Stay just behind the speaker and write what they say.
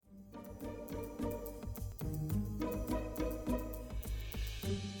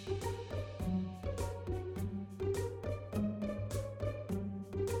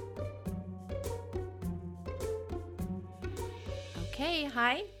Okay,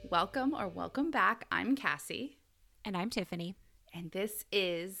 hi, welcome back. I'm Cassie. And I'm Tiffany. And this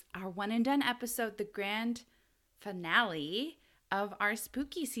is our one and done episode, the grand finale of our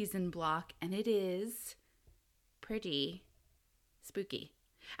spooky season block. And it is pretty spooky.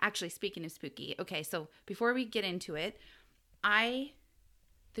 Actually, speaking of spooky, okay, so before we get into it,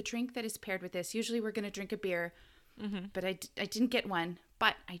 the drink that is paired with this, usually we're going to drink a beer, but I didn't get one,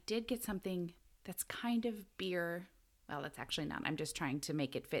 but I did get something that's kind of beer. Well, it's actually not. I'm just trying to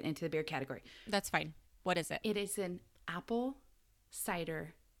make it fit into the beer category. That's fine. What is it? It is an apple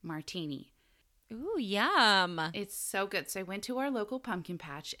cider martini. Ooh, yum. It's so good. So I went to our local pumpkin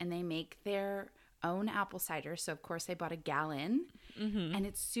patch and they make their own apple cider. So, of course, I bought a gallon. And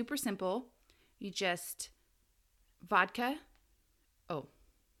it's super simple. You just vanilla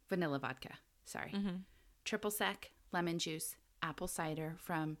vodka. Sorry. Triple sec, lemon juice, apple cider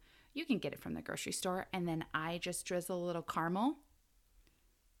from... You can get it from the grocery store. And then I just drizzle a little caramel.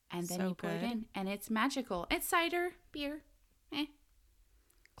 And then you pour it in. And it's magical. It's cider, beer.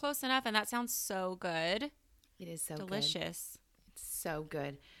 Close enough. And that sounds so good. It is so delicious. Good. It's so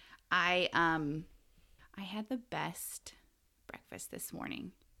good. I had the best breakfast this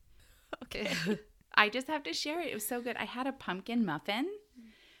morning. Okay. I just have to share it. It was so good. I had a pumpkin muffin.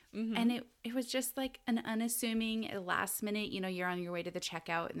 And it was just like an unassuming last minute, you're on your way to the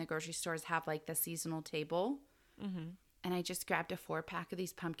checkout and the grocery stores have like the seasonal table. And I just grabbed a 4-pack of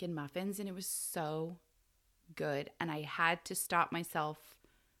these pumpkin muffins and it was so good. And I had to stop myself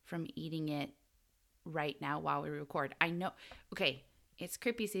from eating it right now while we record. I know. Okay. It's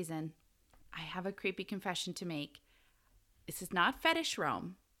creepy season. I have a creepy confession to make. This is not fetish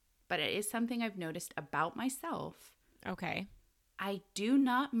Rome, but it is something I've noticed about myself. Okay. I do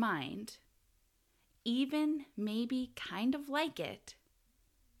not mind, even maybe kind of like it,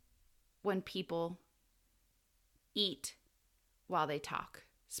 when people eat while they talk,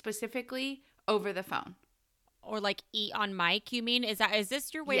 specifically over the phone. Or like eat on mic, you mean? Is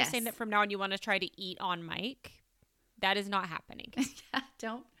this your way of saying that from now on you want to try to eat on mic? That is not happening. Yeah,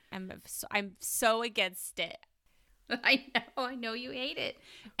 don't. I'm so against it. I know you hate it.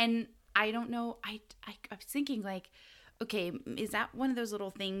 And I don't know, I was thinking like, okay, is that one of those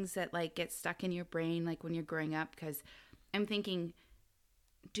little things that like get stuck in your brain like when you're growing up? Because I'm thinking,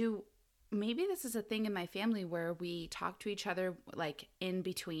 maybe this is a thing in my family where we talk to each other like in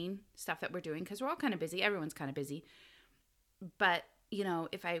between stuff that we're doing because we're all kind of busy. Everyone's kind of busy. But,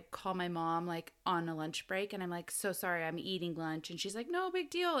 if I call my mom like on a lunch break and I'm like, so sorry, I'm eating lunch. And she's like, no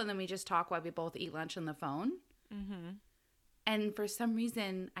big deal. And then we just talk while we both eat lunch on the phone. And for some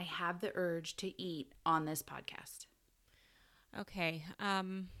reason, I have the urge to eat on this podcast. Okay.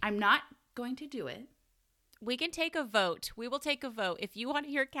 I'm not going to do it. We can take a vote. We will take a vote. If you want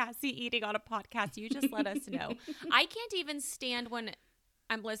to hear Cassie eating on a podcast, you just let us know. I can't even stand when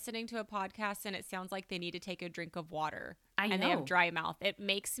I'm listening to a podcast and it sounds like they need to take a drink of water. And they have dry mouth. It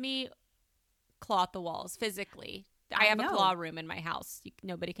makes me claw at the walls physically. I have a claw room in my house.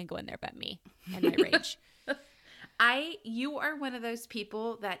 Nobody can go in there but me and my rage. You are one of those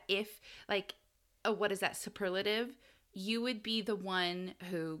people that if like, what is that superlative? You would be the one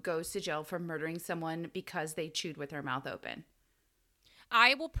who goes to jail for murdering someone because they chewed with their mouth open.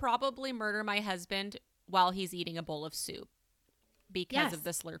 I will probably murder my husband while he's eating a bowl of soup because of the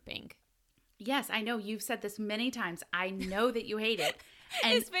slurping. Yes, I know. You've said this many times. I know that you hate it.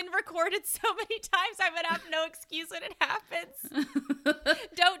 And it's been recorded so many times. I'm going to have no excuse when it happens.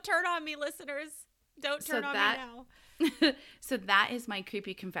 Don't turn on me, listeners. Don't turn on me now. So that is my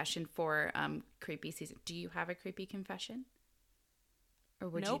creepy confession for creepy season. Do you have a creepy confession? Or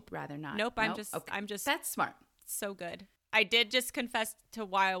would you rather not? Nope. I'm just. That's smart. So good. I did just confess to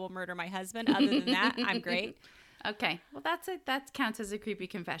why I will murder my husband. Other than that, I'm great. Okay. Well, that's it. That counts as a creepy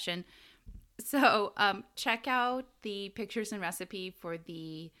confession. So check out the pictures and recipe for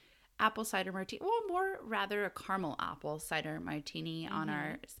the apple cider martini. Well, more rather a caramel apple cider martini on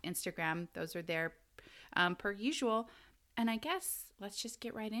our Instagram. Those are there per usual. And I guess let's just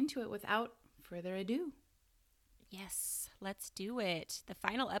get right into it without further ado. Yes, let's do it. The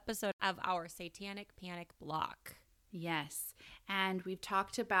final episode of our Satanic Panic block. Yes. And we've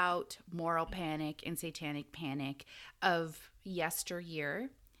talked about moral panic and satanic panic of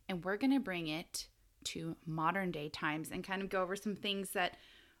yesteryear. And we're going to bring it to modern day times and kind of go over some things that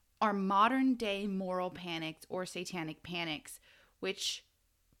are modern day moral panics or satanic panics, which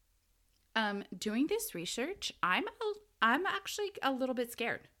doing this research, I'm actually a little bit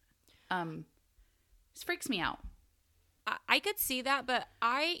scared. This freaks me out. I could see that, but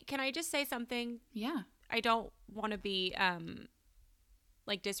can I just say something? Yeah. I don't want to be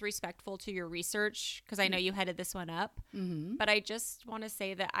like disrespectful to your research because I know you headed this one up. Mm-hmm. But I just want to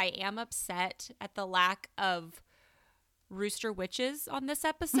say that I am upset at the lack of rooster witches on this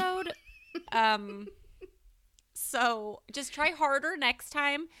episode. So just try harder next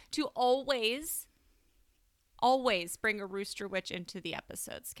time to always bring a rooster witch into the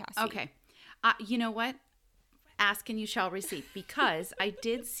episodes, Cassie. Okay. You know what? Ask and you shall receive, because I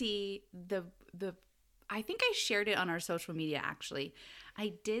did see the I think I shared it on our social media, actually.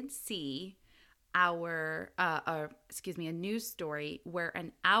 I did see a news story where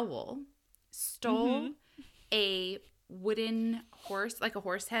an owl stole a wooden horse, like a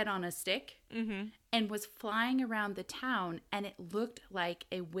horse head on a stick, and was flying around the town, and it looked like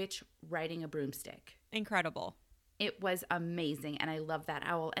a witch riding a broomstick. Incredible. It was amazing, and I love that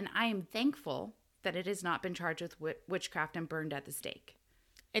owl, and I am thankful that it has not been charged with witchcraft and burned at the stake.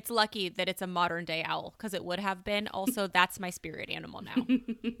 It's lucky that it's a modern day owl, because it would have been. Also, that's my spirit animal now.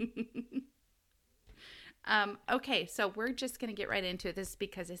 Okay, so we're just going to get right into this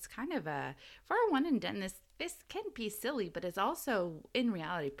because it's kind of for a one and done, this can be silly, but it's also, in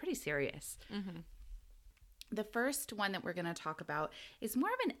reality, pretty serious. The first one that we're going to talk about is more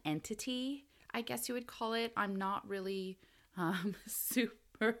of an entity, I guess you would call it. I'm not really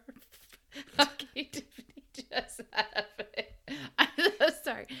super... Okay, Tiffany just have it. I'm so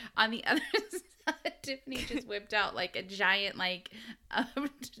sorry. On the other side, Tiffany just whipped out like a giant,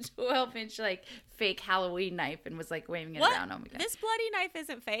 12-inch, fake Halloween knife and was like waving it around. Oh my god! This bloody knife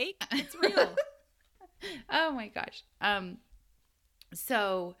isn't fake. It's real. Oh my gosh.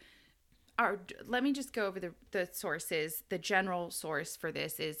 So, let me just go over the sources. The general source for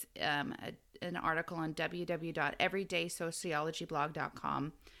this is an article on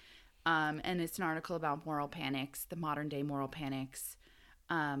www.everydaysociologyblog.com. And it's an article about moral panics, the modern day moral panics.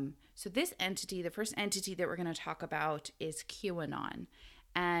 So this entity, the first entity that we're going to talk about is QAnon.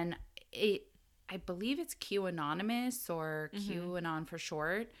 And I believe it's QAnonymous, or QAnon for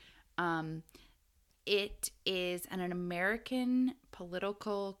short. It is an American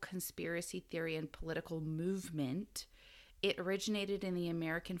political conspiracy theory and political movement. It originated in the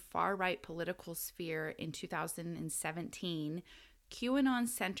American far-right political sphere in 2017. QAnon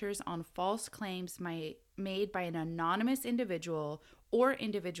centers on false claims made by an anonymous individual or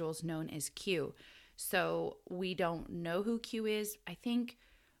individuals known as Q. So we don't know who Q is. I think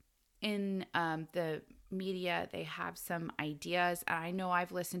in the media, they have some ideas. I know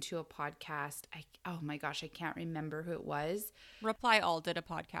I've listened to a podcast. Oh my gosh, I can't remember who it was. Reply All did a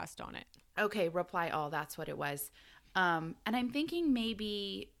podcast on it. Okay, Reply All, that's what it was. And I'm thinking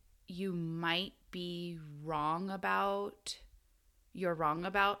maybe you might be wrong about... You're Wrong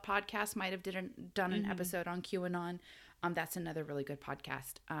About podcast might have done an episode on QAnon. That's another really good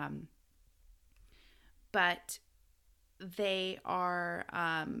podcast. But they are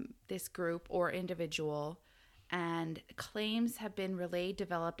this group or individual, and claims have been relayed,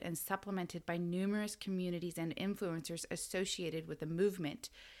 developed, and supplemented by numerous communities and influencers associated with the movement.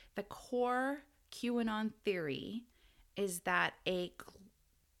 The core QAnon theory is that a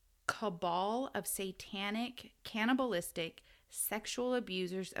cabal of satanic, cannibalistic, sexual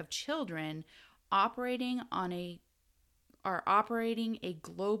abusers of children operating a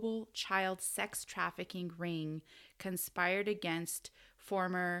global child sex trafficking ring conspired against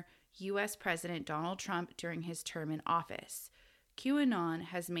former U.S. President Donald Trump during his term in office. QAnon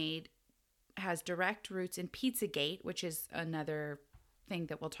has direct roots in Pizzagate, which is another thing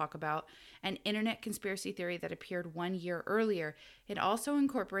that we'll talk about, an internet conspiracy theory that appeared 1 year earlier. It also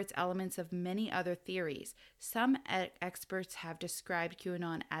incorporates elements of many other theories. Some experts have described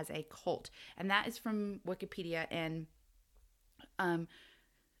QAnon as a cult, and that is from Wikipedia. And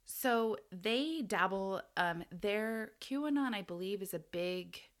so they dabble. Their QAnon, I believe, is a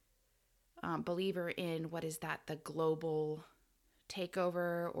big believer in the global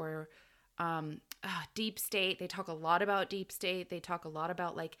takeover, or deep state. They talk a lot about deep state. They talk a lot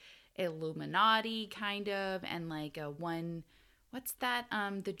about Illuminati kind of, and what's that?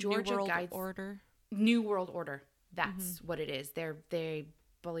 The Georgia Guides New World Order. That's what it is. They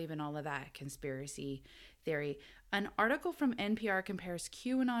believe in all of that conspiracy theory. An article from NPR compares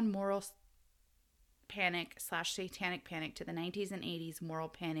QAnon moral panic / satanic panic to the 90s and 80s moral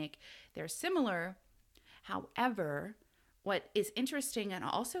panic. They're similar. However, what is interesting and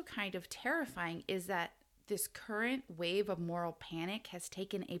also kind of terrifying is that this current wave of moral panic has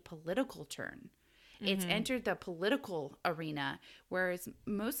taken a political turn. It's entered the political arena, whereas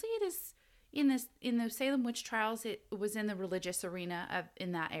mostly it is in the Salem witch trials, it was in the religious arena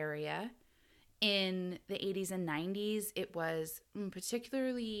in that area. In the 80s and 90s, it was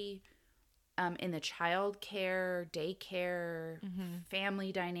particularly in the child care, daycare,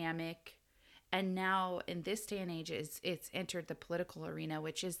 family dynamic. And now in this day and age, it's entered the political arena,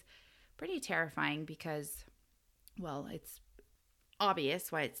 which is pretty terrifying because, well, it's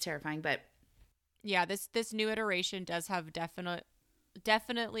obvious why it's terrifying, but yeah, this new iteration does have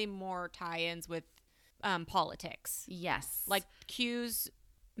definitely more tie-ins with politics. yes. Like Q's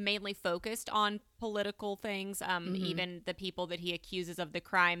mainly focused on political things. Even the people that he accuses of the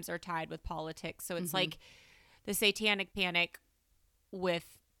crimes are tied with politics. So it's like the satanic panic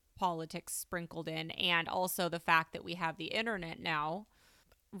with politics sprinkled in, and also the fact that we have the internet now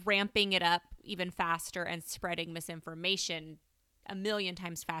ramping it up even faster and spreading misinformation a million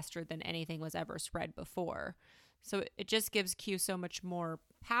times faster than anything was ever spread before. So it just gives Q so much more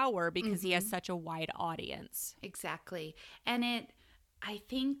power because he has such a wide audience. Exactly. And I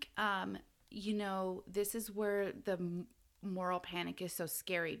think, this is where the moral panic is so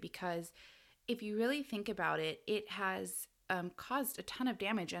scary, because if you really think about it, it has caused a ton of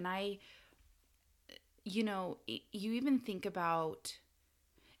damage. And you even think about,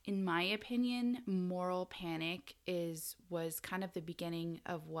 in my opinion, moral panic was kind of the beginning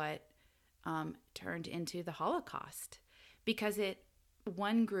of what turned into the Holocaust, because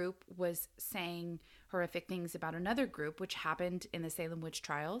one group was saying horrific things about another group, which happened in the Salem witch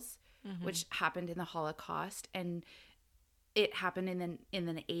trials, which happened in the Holocaust, and it happened in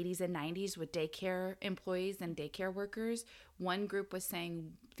the 80s and 90s with daycare employees and daycare workers. One group was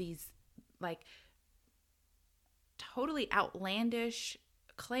saying these like totally outlandish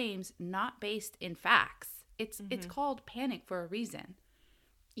claims not based in facts. It's called panic for a reason.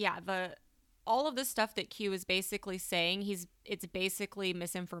 Yeah, all of the stuff that Q is basically saying, it's basically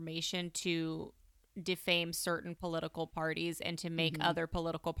misinformation to defame certain political parties and to make other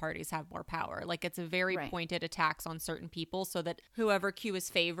political parties have more power. Like, it's a very pointed attacks on certain people so that whoever Q is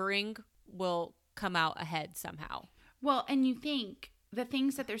favoring will come out ahead somehow. Well, and you think the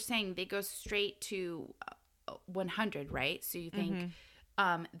things that they're saying, they go straight to 100, right? So you think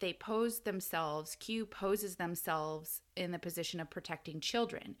they pose themselves, Q poses themselves in the position of protecting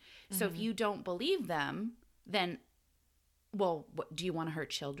children. So if you don't believe them, then, well, do you want to hurt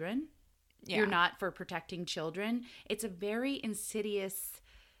children? Yeah. You're not for protecting children. It's a very insidious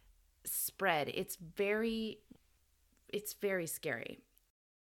spread. It's very scary.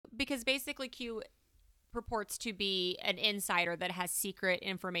 Because basically Q purports to be an insider that has secret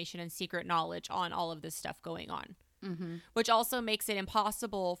information and secret knowledge on all of this stuff going on. Which also makes it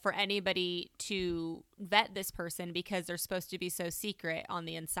impossible for anybody to vet this person because they're supposed to be so secret on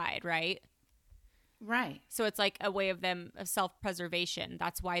the inside, right? Right. So it's like a way of self-preservation.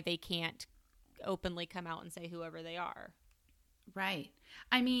 That's why they can't openly come out and say whoever they are. Right.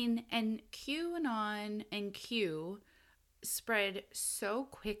 I mean, and QAnon and Q spread so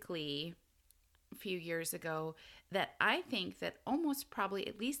quickly a few years ago that I think that almost probably,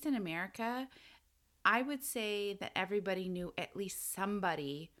 at least in America, I would say that everybody knew at least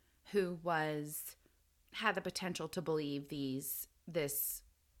somebody who had the potential to believe this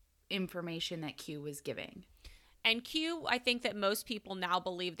information that Q was giving. And Q, I think that most people now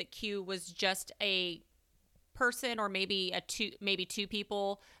believe that Q was just a person, or maybe two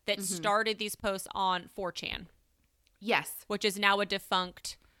people that started these posts on 4chan. Yes. Which is now a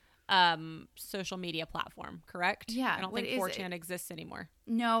defunct social media platform, correct? Yeah. I don't think 4chan exists anymore.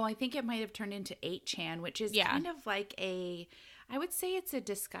 No, I think it might have turned into 8chan, which is kind of like I would say it's a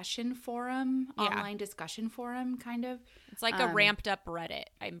discussion forum, online discussion forum, kind of. It's like a ramped up Reddit,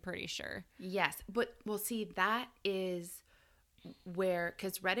 I'm pretty sure. Yes. But we'll see, that is where,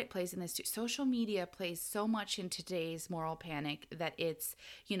 because Reddit plays in this too. Social media plays so much in today's moral panic that it's,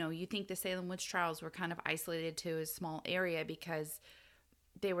 you think the Salem witch trials were kind of isolated to a small area because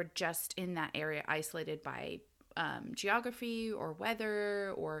they were just in that area, isolated by geography or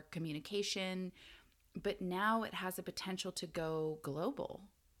weather or communication. But now it has a potential to go global.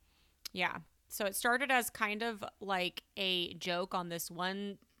 Yeah. So it started as kind of like a joke on this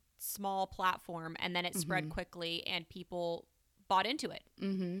one small platform, and then it spread quickly and people bought into it.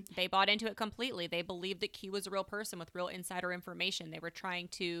 They bought into it completely. They believed that Q was a real person with real insider information. They were trying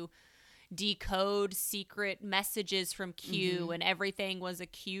to decode secret messages from Q and everything was a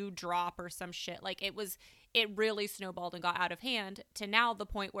Q drop or some shit. Like, it really snowballed and got out of hand to now the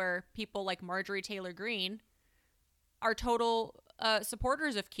point where people like Marjorie Taylor Greene are total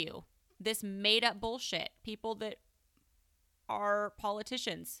supporters of Q. This made up bullshit. People that are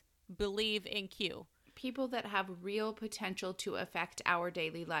politicians believe in Q. People that have real potential to affect our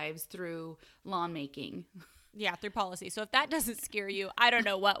daily lives through lawmaking. Yeah, through policy. So if that doesn't scare you, I don't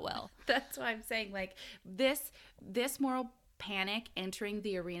know what will. That's why I'm saying, like, this moral panic entering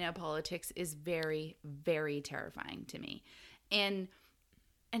the arena of politics is very, very terrifying to me. And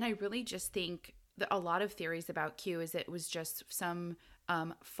I really just think that a lot of theories about Q is it was just some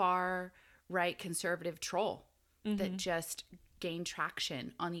far right conservative troll that just gained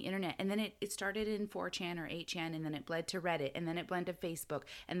traction on the internet. And then it started in 4chan or 8chan, and then it bled to Reddit, and then it bled to Facebook,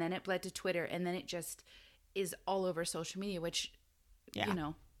 and then it bled to Twitter, and then it just is all over social media, which, you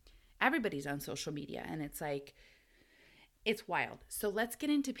know, everybody's on social media, and it's like, it's wild. So let's get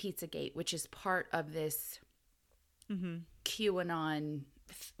into Pizzagate, which is part of this QAnon,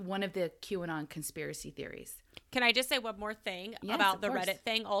 one of the QAnon conspiracy theories. Can I just say one more thing about the Reddit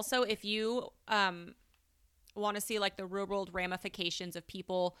thing? Also, if you want to see like the real world ramifications of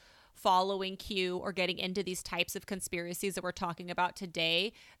people following Q or getting into these types of conspiracies that we're talking about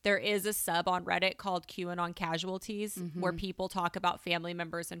today, there is a sub on Reddit called QAnon Casualties where people talk about family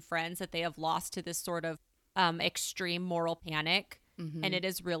members and friends that they have lost to this sort of extreme moral panic. And it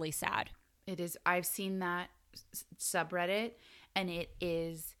is really sad. It is. I've seen that subreddit, and it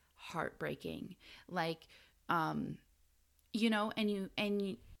is heartbreaking. Like, you know, and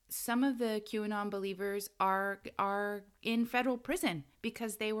you some of the QAnon believers are in federal prison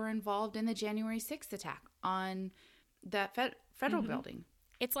because they were involved in the January 6th attack on that federal building.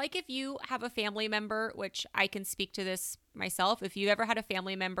 It's like if you have a family member, which I can speak to this myself, if you ever had a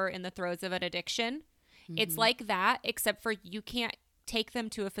family member in the throes of an addiction, it's like that, except for you can't take them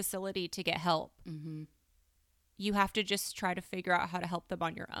to a facility to get help. You have to just try to figure out how to help them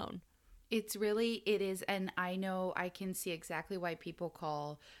on your own. It is. And I know I can see exactly why people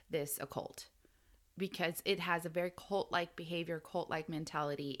call this a cult, because it has a very cult-like behavior, cult-like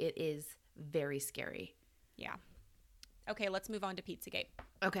mentality. It is very scary. Yeah. Okay, let's move on to Pizzagate.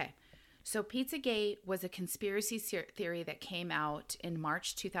 Okay. So Pizzagate was a conspiracy theory that came out in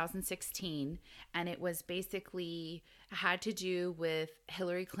March 2016, and it was basically had to do with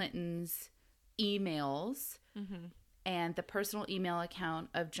Hillary Clinton's emails and the personal email account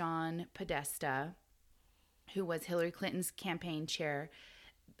of John Podesta, who was Hillary Clinton's campaign chair,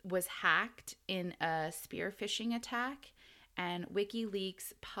 was hacked in a spear phishing attack, and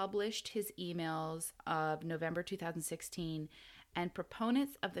WikiLeaks published his emails of November 2016, and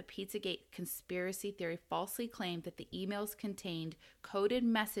proponents of the Pizzagate conspiracy theory falsely claimed that the emails contained coded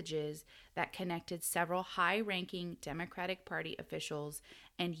messages that connected several high-ranking Democratic Party officials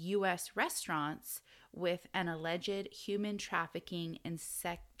and U.S. restaurants with an alleged human trafficking and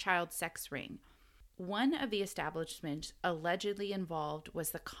child sex ring. One of the establishments allegedly involved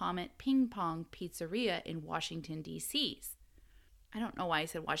was the Comet Ping Pong Pizzeria in Washington, D.C. I don't know why I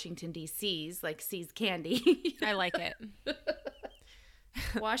said Washington, D.C.'s, like C's candy. I like it.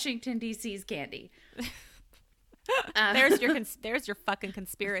 Washington, D.C.'s candy. There's your fucking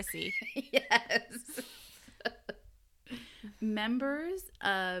conspiracy. Yes. Members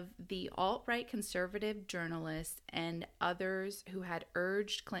of the alt-right conservative journalists and others who had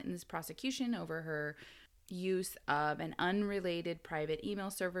urged Clinton's prosecution over her use of an unrelated private email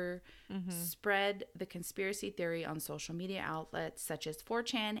server spread the conspiracy theory on social media outlets such as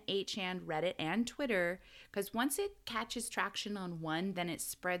 4chan, 8chan, Reddit, and Twitter, because once it catches traction on one, then it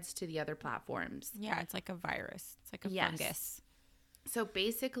spreads to the other platforms. Yeah, it's like a virus. It's like a fungus. So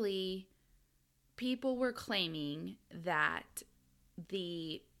basically, people were claiming that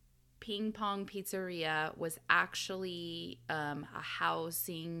the Ping Pong Pizzeria was actually a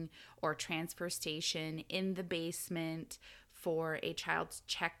housing or transfer station in the basement for a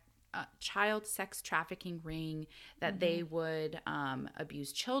child sex trafficking ring, that they would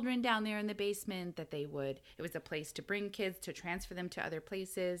abuse children down there in the basement, that it was a place to bring kids to transfer them to other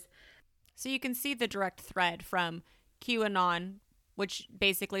places. So you can see the direct thread from QAnon, which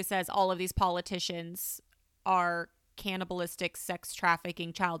basically says all of these politicians are cannibalistic, sex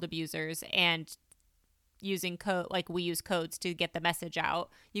trafficking, child abusers, and using code, like we use codes to get the message out.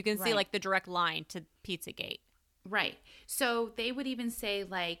 You can see like the direct line to Pizzagate. Right. So they would even say,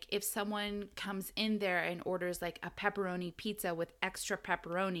 like, if someone comes in there and orders like a pepperoni pizza with extra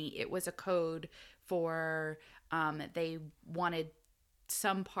pepperoni, it was a code for they wanted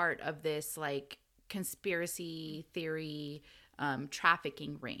some part of this like conspiracy theory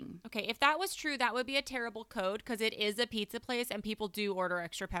trafficking ring. Okay, if that was true, that would be a terrible code, because it is a pizza place and people do order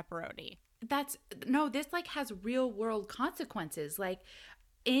extra pepperoni. This like has real world consequences. Like,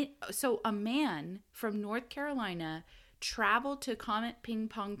 so a man from North Carolina traveled to Comet Ping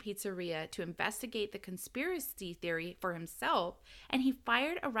Pong Pizzeria to investigate the conspiracy theory for himself, and he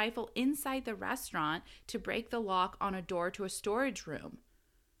fired a rifle inside the restaurant to break the lock on a door to a storage room.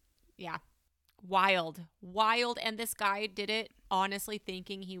 Yeah. Wild. And this guy did it honestly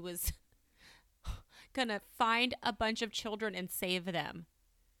thinking he was gonna find a bunch of children and save them.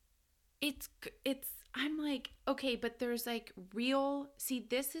 It's I'm like, okay, but there's like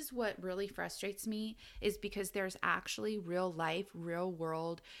this is what really frustrates me, is because there's actually real life, real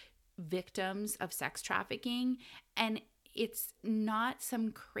world victims of sex trafficking, and it's not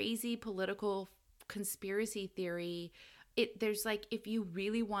some crazy political conspiracy theory. There's like, if you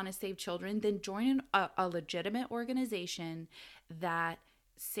really want to save children, then join a legitimate organization that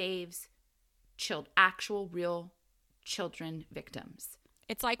saves actual real children victims.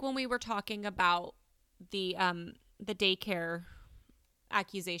 It's like when we were talking about the daycare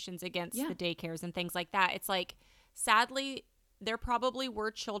accusations against the daycares and things like that. It's like, sadly, there probably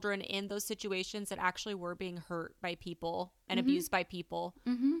were children in those situations that actually were being hurt by people and abused by people.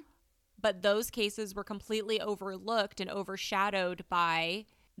 Mm-hmm. But those cases were completely overlooked and overshadowed by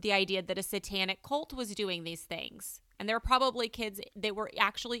the idea that a satanic cult was doing these things. And there were probably kids that were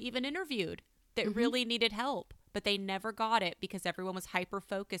actually even interviewed that really needed help, but they never got it because everyone was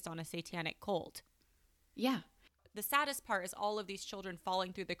hyper-focused on a satanic cult. Yeah. The saddest part is all of these children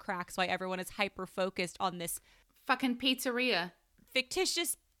falling through the cracks while everyone is hyper-focused on this fucking pizzeria,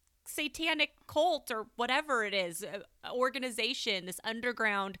 fictitious satanic cult or whatever it is, organization, this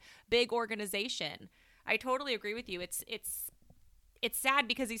underground big organization. I totally agree with you. It's sad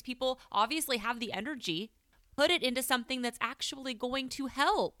because these people obviously have the energy. Put it into something that's actually going to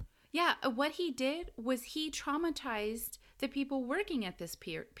help. Yeah, what he did was he traumatized the people working at this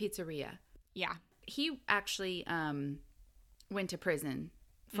pizzeria. Yeah. He actually went to prison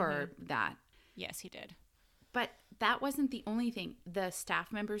for that. Yes, he did. But that wasn't the only thing. The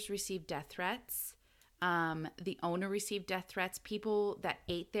staff members received death threats. The owner received death threats. People that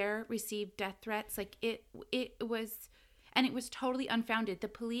ate there received death threats. Like it was, and it was totally unfounded. The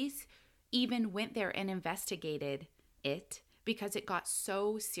police even went there and investigated it because it got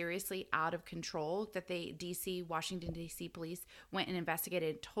so seriously out of control that Washington, D.C. police went and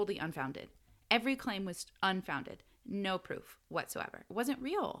investigated, totally unfounded. Every claim was unfounded. No proof whatsoever. It wasn't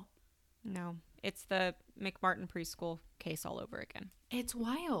real. No, it's the McMartin preschool case all over again. It's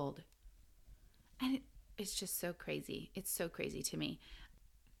wild. And it's just so crazy. It's so crazy to me.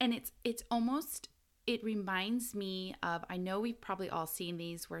 And it's almost, it reminds me of, I know we've probably all seen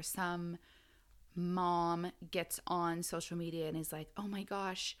these where some mom gets on social media and is like, oh my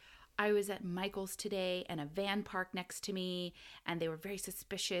gosh, I was at Michael's today and a van parked next to me and they were very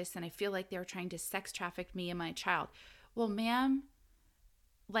suspicious and I feel like they were trying to sex traffic me and my child. Well, ma'am,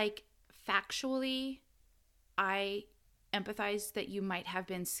 like factually, I empathize that you might have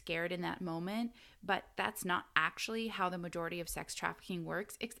been scared in that moment, but that's not actually how the majority of sex trafficking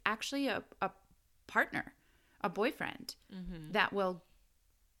works. It's actually a partner, a boyfriend that will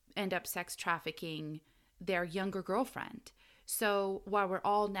end up sex trafficking their younger girlfriend. So while we're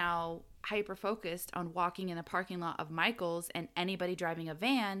all now hyper-focused on walking in the parking lot of Michael's and anybody driving a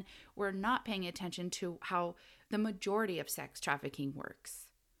van, we're not paying attention to how the majority of sex trafficking works.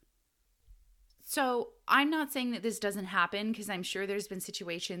 So I'm not saying that this doesn't happen, because I'm sure there's been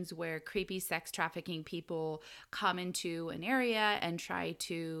situations where creepy sex trafficking people come into an area and try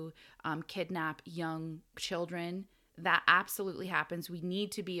to kidnap young children. That absolutely happens. We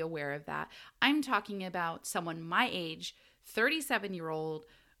need to be aware of that. I'm talking about someone my age, 37-year-old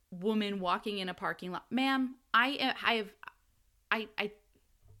woman walking in a parking lot. Ma'am, I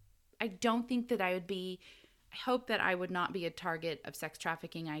don't think that I would be, I hope that I would not be a target of sex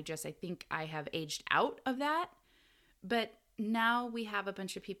trafficking. I think I have aged out of that. But now we have a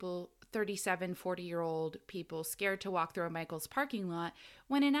bunch of people, 37, 40-year-old people, scared to walk through a Michael's parking lot,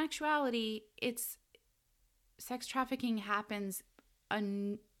 when in actuality, sex trafficking happens a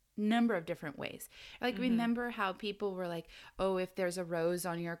number of different ways. Like, remember how people were like, oh, if there's a rose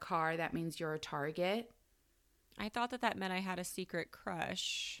on your car, that means you're a target? I thought that meant I had a secret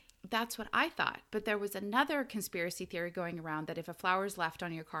crush. That's what I thought. But there was another conspiracy theory going around that if a flower is left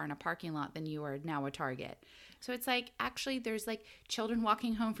on your car in a parking lot, then you are now a target. So it's like, actually, there's like children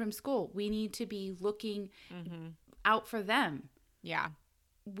walking home from school. We need to be looking out for them. Yeah.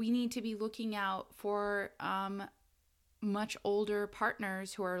 We need to be looking out for much older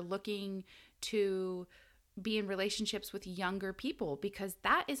partners who are looking to be in relationships with younger people, because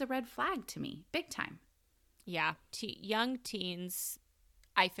that is a red flag to me, big time. Yeah. Young teens,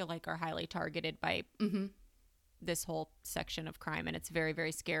 I feel like, are highly targeted by this whole section of crime, and it's very,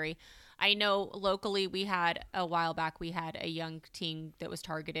 very scary. I know locally a while back, we had a young teen that was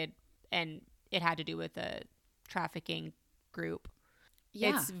targeted, and it had to do with a trafficking group.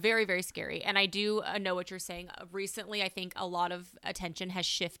 Yeah. It's very, very scary. And I do know what you're saying. Recently, I think a lot of attention has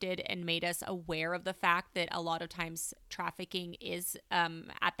shifted and made us aware of the fact that a lot of times trafficking is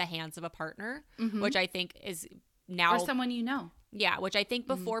at the hands of a partner, which I think is now. Or someone you know. Yeah, which I think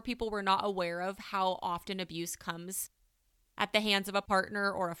before people were not aware of how often abuse comes at the hands of a partner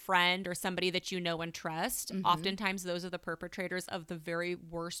or a friend or somebody that you know and trust. Oftentimes, those are the perpetrators of the very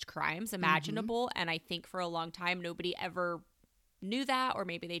worst crimes imaginable. And I think for a long time, nobody ever knew that, or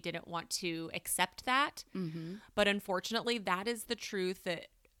maybe they didn't want to accept that. But unfortunately, that is the truth that,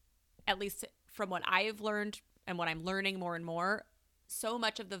 at least from what I've learned and what I'm learning more and more, so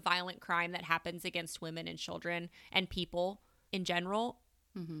much of the violent crime that happens against women and children and people in general,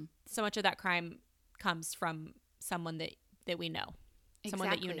 so much of that crime comes from someone that we know, someone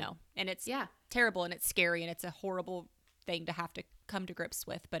that you know. And it's terrible and it's scary and it's a horrible thing to have to come to grips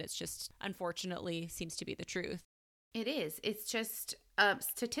with, but it's just unfortunately seems to be the truth. It is. It's just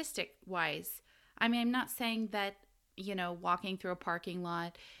statistic wise. I mean, I'm not saying that, walking through a parking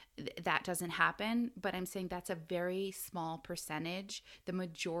lot, that doesn't happen, but I'm saying that's a very small percentage. The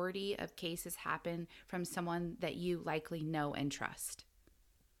majority of cases happen from someone that you likely know and trust.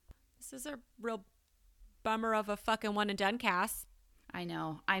 This is a real bummer of a fucking one and done, Cass. I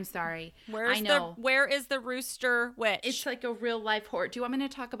know. I'm sorry. Where is the rooster witch? It's like a real life horror. Do you want me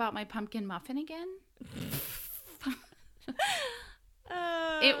to talk about my pumpkin muffin again?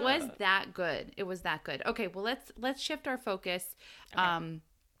 It was that good. It was that good. Okay, well let's shift our focus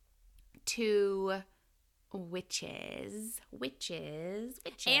to witches.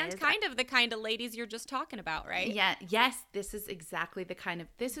 And the kind of ladies you're just talking about, right? Yeah, yes, this is exactly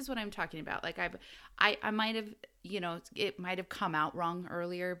this is what I'm talking about. Like I might have, it might have come out wrong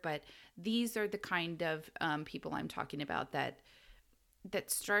earlier, but these are the kind of people I'm talking about that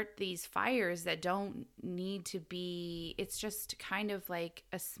start these fires that don't need to be. It's just kind of like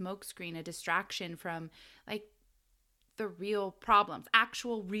a smokescreen, a distraction from like the real problems,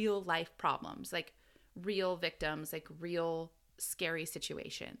 actual real life problems, like real victims, like real scary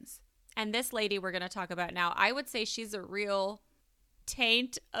situations. And this lady we're going to talk about now, I would say she's a real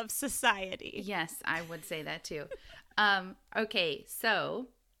taint of society. Yes, I would say that too. Okay, so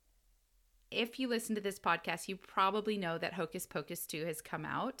if you listen to this podcast, you probably know that Hocus Pocus 2 has come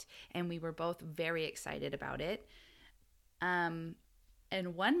out, and we were both very excited about it. And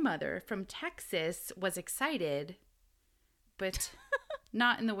one mother from Texas was excited, but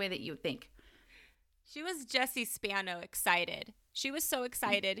not in the way that you would think. She was Jessie Spano excited. She was so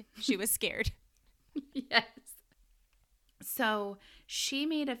excited, she was scared. Yes. So she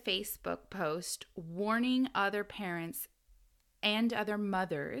made a Facebook post warning other parents and other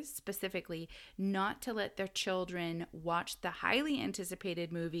mothers specifically not to let their children watch the highly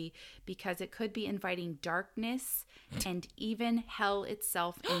anticipated movie because it could be inviting darkness and even hell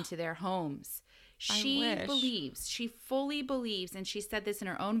itself into their homes. She fully believes, and she said this in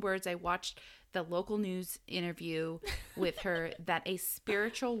her own words. I watched the local news interview with her, that a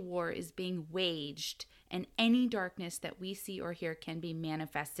spiritual war is being waged and any darkness that we see or hear can be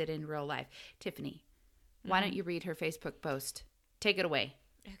manifested in real life. Tiffany, why don't you read her Facebook post? Take it away.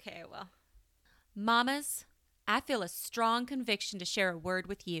 Okay, well. Mamas, I feel a strong conviction to share a word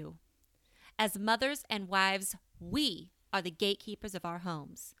with you. As mothers and wives, we are the gatekeepers of our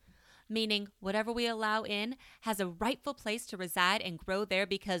homes, meaning whatever we allow in has a rightful place to reside and grow there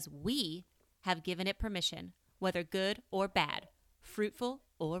because we have given it permission, whether good or bad, fruitful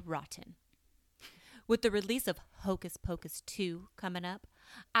or rotten. With the release of Hocus Pocus 2 coming up,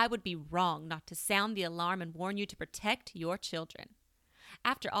 I would be wrong not to sound the alarm and warn you to protect your children.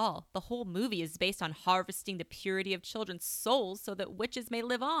 After all, the whole movie is based on harvesting the purity of children's souls so that witches may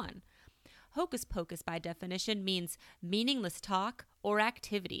live on. Hocus Pocus, by definition, means meaningless talk or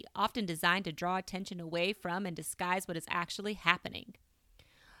activity, often designed to draw attention away from and disguise what is actually happening.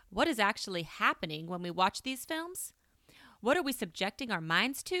 What is actually happening when we watch these films? What are we subjecting our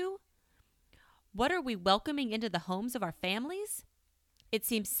minds to? What are we welcoming into the homes of our families? It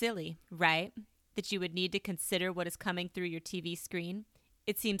seems silly, right, that you would need to consider what is coming through your TV screen.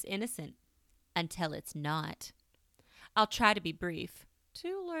 It seems innocent until it's not. I'll try to be brief.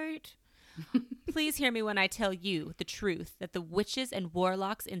 Too late. Please hear me when I tell you the truth that the witches and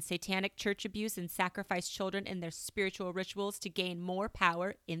warlocks in satanic church abuse and sacrifice children in their spiritual rituals to gain more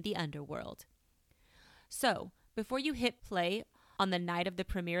power in the underworld. So, before you hit play on the night of the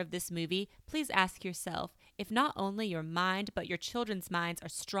premiere of this movie, please ask yourself if not only your mind but your children's minds are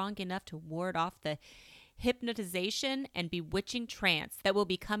strong enough to ward off the hypnotization and bewitching trance that will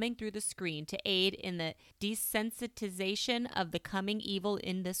be coming through the screen to aid in the desensitization of the coming evil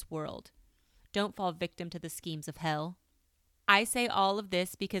in this world. Don't fall victim to the schemes of hell. I say all of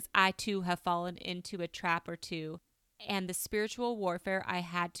this because I too have fallen into a trap or two, and the spiritual warfare I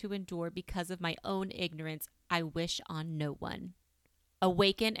had to endure because of my own ignorance, I wish on no one.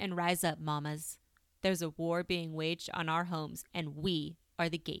 Awaken and rise up, mamas. There's a war being waged on our homes, and we are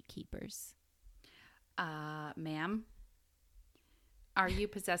the gatekeepers. Ma'am, are you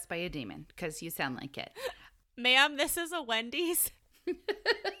possessed by a demon? Because you sound like it. Ma'am, this is a Wendy's.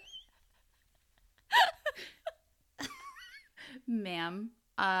 Ma'am,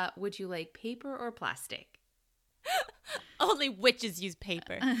 would you like paper or plastic? Only witches use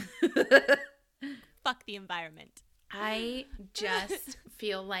paper. Fuck the environment. I just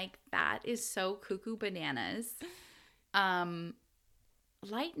feel like that is so cuckoo bananas. Lighten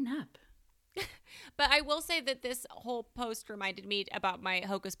up. But I will say that this whole post reminded me about my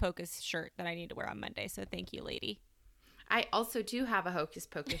Hocus Pocus shirt that I need to wear on Monday. So thank you, lady. I also do have a Hocus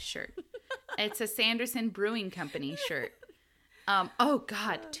Pocus shirt. It's a Sanderson Brewing Company shirt. Oh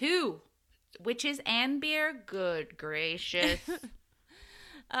God, 2 witches and beer. Good gracious.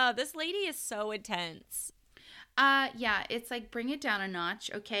 This lady is so intense. Yeah, it's like bring it down a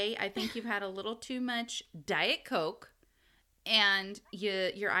notch, okay? I think you've had a little too much Diet Coke, and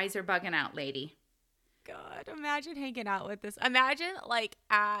your eyes are bugging out, lady. God, imagine hanging out with this. Imagine like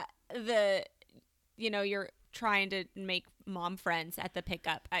at the, you're trying to make mom friends at the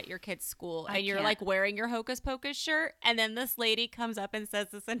pickup at your kid's school, and you're like wearing your Hocus Pocus shirt, and then this lady comes up and says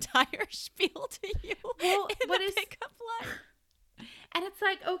this entire spiel to you in the pickup line. And it's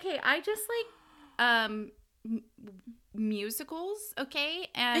like, okay, I just like musicals, okay,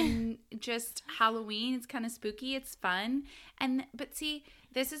 and just Halloween. It's kind of spooky. It's fun, but see,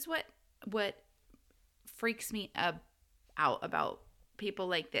 this is what freaks me out about people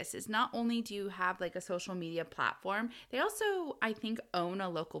like this is not only do you have like a social media platform, they also, I think, own a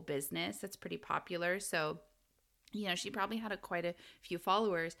local business that's pretty popular. So, she probably had quite a few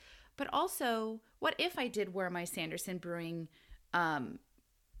followers. But also, what if I did wear my Sanderson Brewing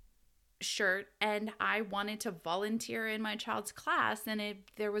shirt and I wanted to volunteer in my child's class, and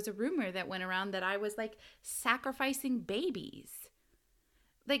there was a rumor that went around that I was like sacrificing babies,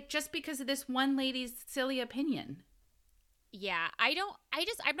 like just because of this one lady's silly opinion. Yeah, I'm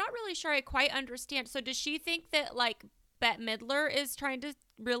not really sure I quite understand. So does she think that like Bette Midler is trying to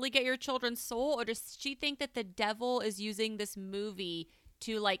really get your children's soul, or does she think that the devil is using this movie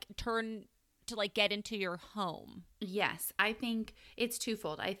to like get into your home? Yes, I think it's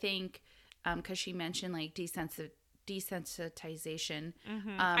twofold. I think because she mentioned like desensitization.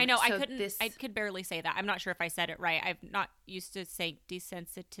 Mm-hmm. I know. So I could barely say that. I'm not sure if I said it right. I'm not used to saying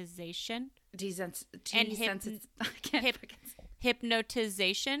desensitization.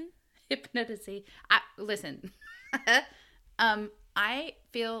 Hypnotization. Listen, I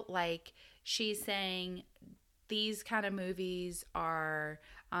feel like she's saying these kind of movies are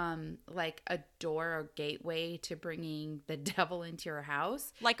like a door or gateway to bringing the devil into your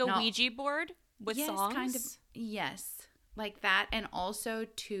house, like a Ouija board with songs. Kind of, yes, like that, and also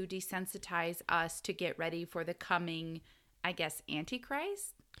to desensitize us to get ready for the coming, I guess,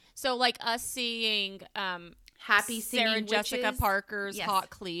 Antichrist. So like us seeing happy Sarah Jessica witches. Parker's hot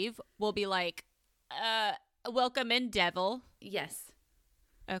cleave will be like, welcome in, devil. Yes.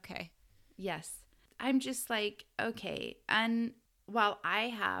 Okay. Yes. I'm just like, okay. And while I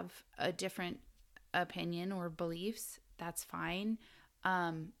have a different opinion or beliefs, that's fine.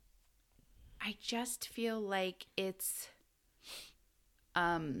 I just feel like it's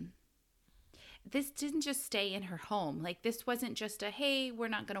this didn't just stay in her home. Like, this wasn't just a, hey, we're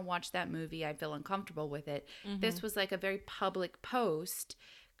not going to watch that movie, I feel uncomfortable with it. Mm-hmm. This was like a very public post,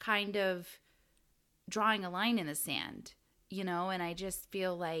 kind of drawing a line in the sand, and I just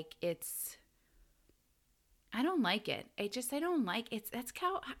feel like I don't like it. I don't like it.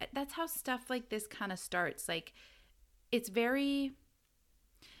 That's how stuff like this kind of starts. Like, it's very,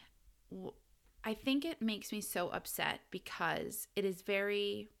 I think it makes me so upset because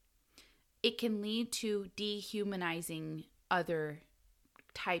it can lead to dehumanizing other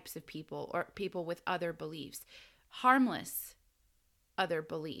types of people or people with other beliefs, harmless other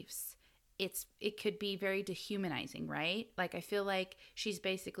beliefs. It could be very dehumanizing, right? Like, I feel like she's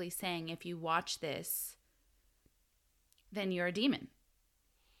basically saying, if you watch this, then you're a demon.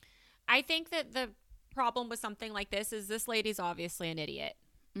 I think that the problem with something like this is this lady's obviously an idiot.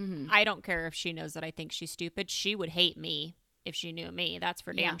 Mm-hmm. I don't care if she knows that I think she's stupid. She would hate me if she knew me. That's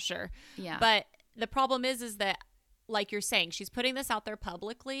for damn sure. Yeah. But the problem is that, like you're saying, she's putting this out there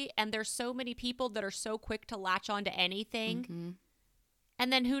publicly, and there's so many people that are so quick to latch on to anything. Mm-hmm.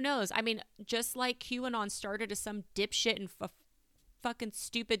 And then who knows? I mean, just like QAnon started as some dipshit and fucking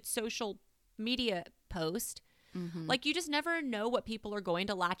stupid social media post, Like, you just never know what people are going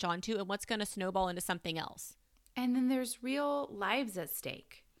to latch onto and what's going to snowball into something else. And then there's real lives at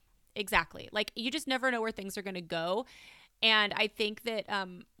stake. Exactly. Like, you just never know where things are going to go. And I think that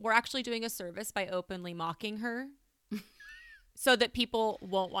we're actually doing a service by openly mocking her so that people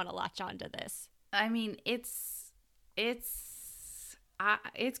won't want to latch onto this. I mean, it's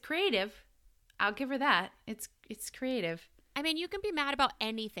creative. I'll give her that. It's creative. I mean, you can be mad about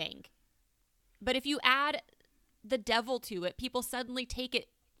anything, but if you add the devil to it, people suddenly take it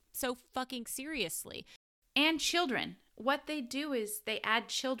so fucking seriously. And children. What they do is they add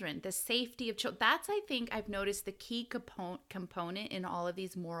children, the safety of children. That's, I think, I've noticed the key component in all of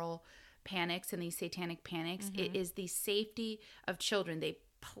these moral panics and these satanic panics. It is the safety of children. They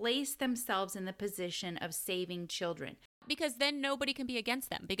place themselves in the position of saving children. Because then nobody can be against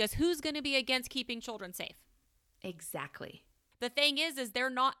them. Because who's going to be against keeping children safe? Exactly. The thing is they're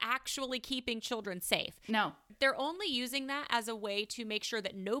not actually keeping children safe. No. They're only using that as a way to make sure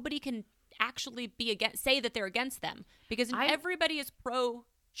that nobody can actually be say that they're against them, because everybody is pro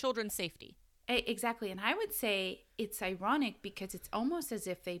children's safety. Exactly. And I would say it's ironic because it's almost as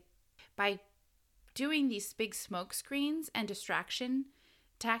if they, by doing these big smoke screens and distraction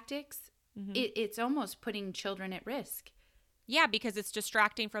tactics, it's almost putting children at risk. Yeah, because it's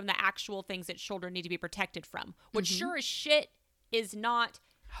distracting from the actual things that children need to be protected from, which sure as shit is not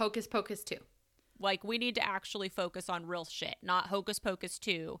Hocus Pocus 2. Like, we need to actually focus on real shit, not Hocus Pocus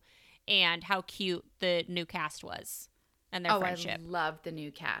 2 and how cute the new cast was and their friendship. I loved the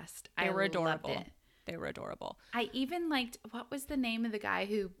new cast. They were adorable. They were adorable. I even liked, what was the name of the guy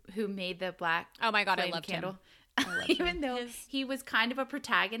who made the black Oh my God, I flame loved candle? him. I loved Even him. though he was kind of a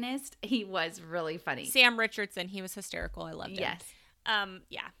protagonist, he was really funny. Sam Richardson, he was hysterical. I loved him. Yes.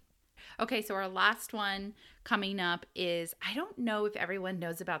 Yeah. Okay, so our last one coming up is, I don't know if everyone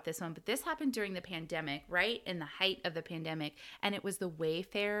knows about this one, but this happened during the pandemic, right? In the height of the pandemic. And it was the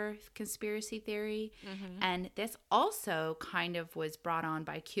Wayfair conspiracy theory. And this also kind of was brought on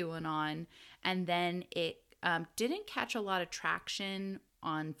by QAnon. And then it didn't catch a lot of traction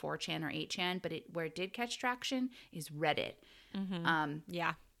on 4chan or 8chan, but where it did catch traction is Reddit.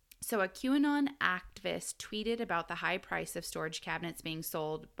 Yeah. So a QAnon activist tweeted about the high price of storage cabinets being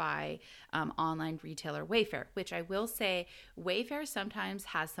sold by online retailer Wayfair, which I will say Wayfair sometimes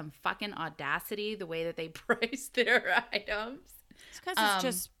has some fucking audacity the way that they price their items. It's because it's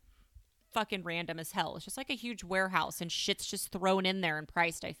just fucking random as hell. It's just like a huge warehouse and shit's just thrown in there and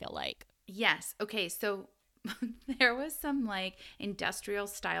priced, I feel like. Yes. Okay, so there was some like industrial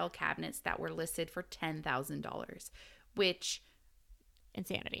style cabinets that were listed for $10,000, which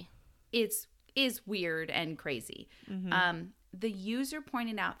insanity is weird and crazy. The user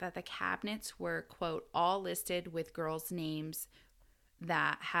pointed out that the cabinets were, quote, all listed with girls' names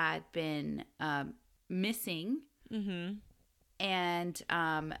that had been missing, and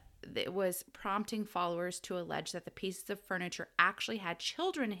it was prompting followers to allege that the pieces of furniture actually had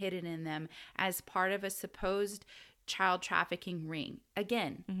children hidden in them as part of a supposed child trafficking ring.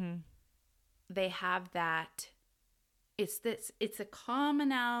 Again, they have that. It's a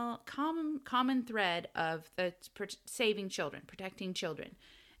common thread of the saving children, protecting children.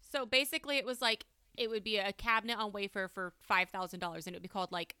 So basically it was like, it would be a cabinet on Wayfair for $5,000 and it would be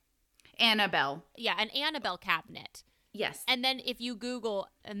called like Annabelle. Yeah, an Annabelle cabinet. Yes. And then if you Google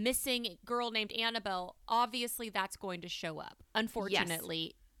a missing girl named Annabelle, obviously that's going to show up.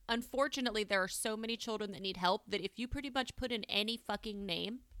 Unfortunately, there are so many children that need help that if you pretty much put in any fucking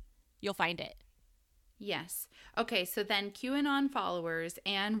name, you'll find it. Yes. Okay, so then QAnon followers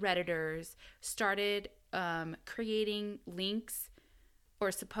and Redditors started creating links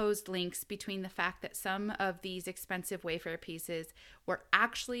or supposed links between the fact that some of these expensive Wayfair pieces were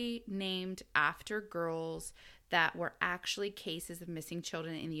actually named after girls that were actually cases of missing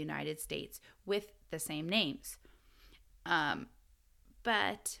children in the United States with the same names.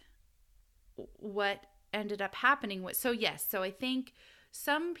 But what ended up happening was, so I think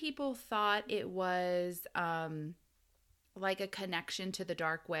some people thought it was like a connection to the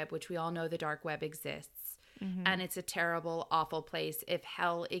dark web, which we all know the dark web exists. And it's a terrible, awful place. If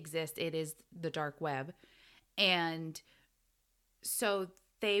hell exists, it is the dark web. And so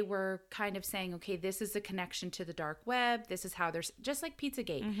they were kind of saying, okay, this is a connection to the dark web. This is how they're, just like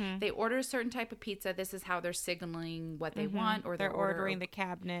Pizzagate. They order a certain type of pizza. This is how they're signaling what they want. Or they're ordering the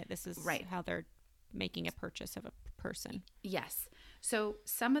cabinet. This is right. how they're making a purchase of a person. Yes. So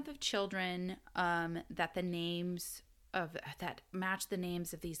some of the children that the names of that match the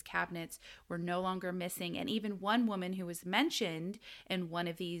names of these cabinets were no longer missing, and even one woman who was mentioned in one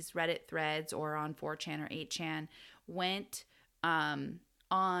of these Reddit threads or on 4chan or 8chan went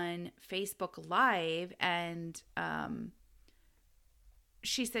on Facebook Live, and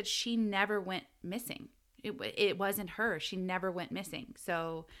she said she never went missing. It wasn't her. She never went missing.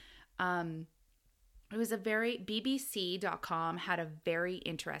 So it was a very, BBC.com had a very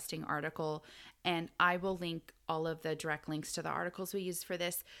interesting article, and I will link all of the direct links to the articles we used for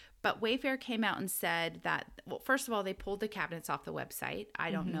this. But Wayfair came out and said that, well, first of all, they pulled the cabinets off the website. I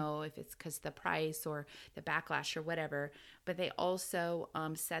don't know if it's because the price or the backlash or whatever, but they also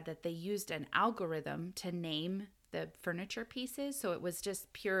said that they used an algorithm to name the furniture pieces. So it was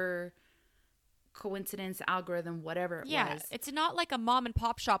just pure coincidence, algorithm, whatever it was. It's not like a mom and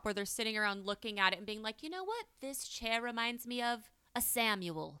pop shop where they're sitting around looking at it and being like, you know what, this chair reminds me of a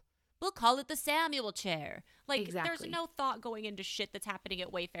Samuel. We'll call it the Samuel chair. Like, Exactly. There's no thought going into shit that's happening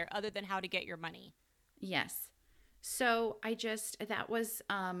at Wayfair other than how to get your money. Yes. So that was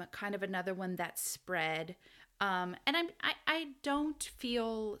kind of another one that spread. And I don't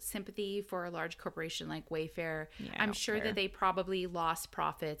feel sympathy for a large corporation like Wayfair. Yeah, I'm sure that they probably lost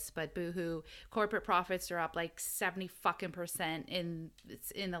profits, but boohoo, corporate profits are up like 70%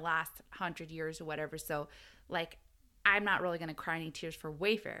 in the last 100 years or whatever. So like, I'm not really going to cry any tears for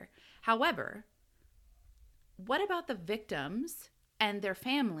Wayfair. However, what about the victims and their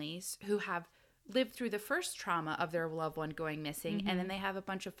families who have lived through the first trauma of their loved one going missing, and then they have a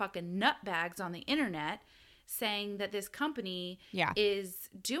bunch of fucking nutbags on the internet saying that this company is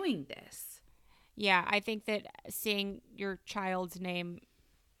doing this? Yeah, I think that seeing your child's name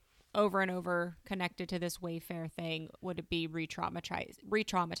over and over connected to this Wayfair thing would be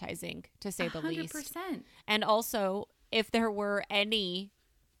re-traumatizing, to say the 100%. least. And also, if there were any,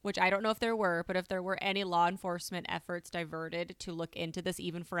 which I don't know if there were, but if there were any law enforcement efforts diverted to look into this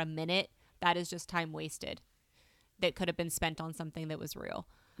even for a minute, that is just time wasted that could have been spent on something that was real.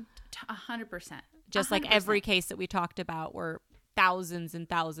 100%. Just 100%. like every case that we talked about where thousands and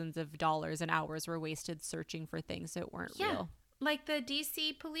thousands of dollars and hours were wasted searching for things that weren't real. Like the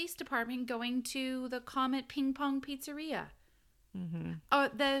DC Police Department going to the Comet Ping Pong Pizzeria.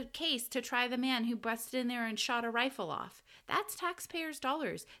 The case to try the man who busted in there and shot a rifle off. That's taxpayers'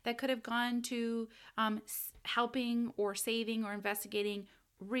 dollars that could have gone to helping or saving or investigating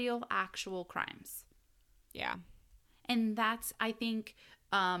real, actual crimes. Yeah. And that's, I think,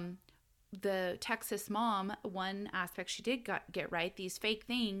 the Texas mom, one aspect she did get right, these fake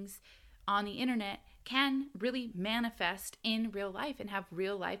things on the internet can really manifest in real life and have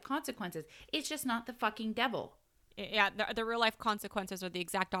real life consequences. It's just not the fucking devil. Yeah, the real life consequences are the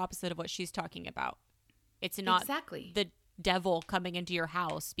exact opposite of what she's talking about. It's not the devil coming into your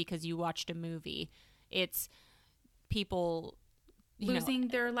house because you watched a movie. It's people losing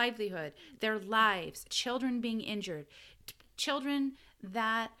their livelihood, their lives, children being injured, children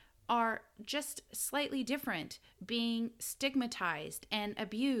that are just slightly different being stigmatized and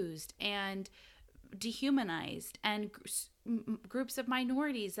abused and dehumanized, and groups of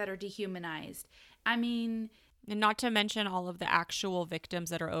minorities that are dehumanized. I mean, and not to mention all of the actual victims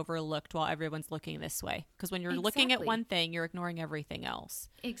that are overlooked while everyone's looking this way. Because when you're looking at one thing, you're ignoring everything else.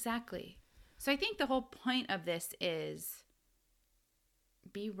 Exactly. So I think the whole point of this is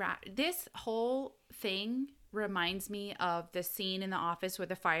this whole thing reminds me of the scene in The Office where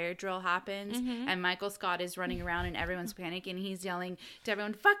the fire drill happens and Michael Scott is running around and everyone's panicking and he's yelling to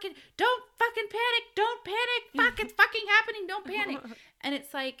everyone, don't fucking panic, don't panic, fuck, it's fucking happening, don't panic. And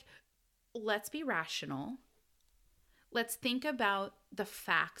it's like, let's be rational. Let's think about the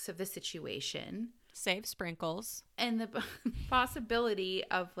facts of the situation. Save sprinkles. And the possibility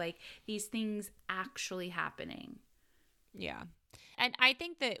of like these things actually happening. Yeah. And I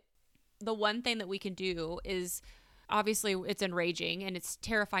think that the one thing that we can do is, obviously it's enraging and it's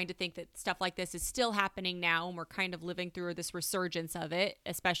terrifying to think that stuff like this is still happening now, and we're kind of living through this resurgence of it,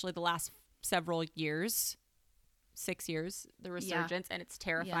 especially the last several years, 6 years, the resurgence, and it's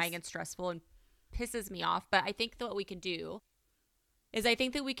terrifying and stressful and pisses me off. But I think that what we can do is I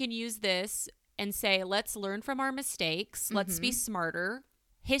think that we can use this and say, let's learn from our mistakes. Let's be smarter.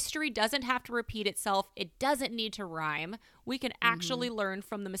 History doesn't have to repeat itself. It doesn't need to rhyme. We can actually learn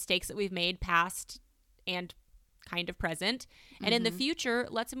from the mistakes that we've made past and kind of present. And in the future,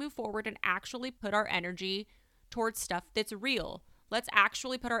 let's move forward and actually put our energy towards stuff that's real. Let's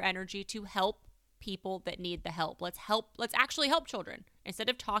actually put our energy to help people that need the help. Let's actually help children. Instead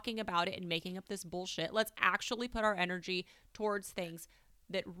of talking about it and making up this bullshit, let's actually put our energy towards things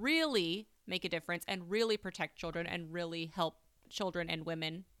that really make a difference and really protect children and really help children and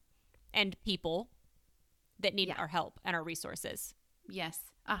women and people that need our help and our resources. Yes,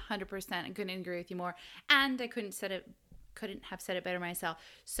 100%. I couldn't agree with you more. And I couldn't have said it better myself.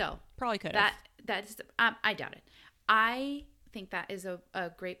 So probably could have. That's I doubt it. I think that is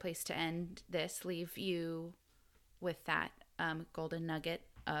a great place to end this, leave you with that golden nugget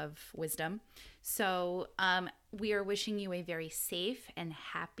of wisdom. So we are wishing you a very safe and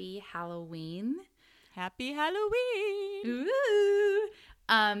happy Halloween. Happy Halloween! Ooh.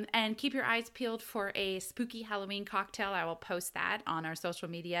 And keep your eyes peeled for a spooky Halloween cocktail. I will post that on our social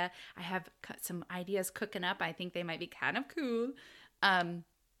media. I have some ideas cooking up. I think they might be kind of cool.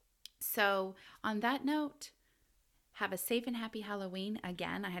 So on that note, have a safe and happy Halloween.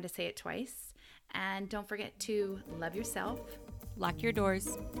 Again, I had to say it twice. And don't forget to love yourself. Lock your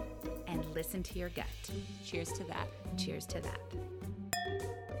doors. And listen to your gut. Cheers to that. Cheers to that.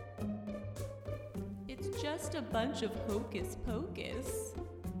 It's just a bunch of hocus pocus.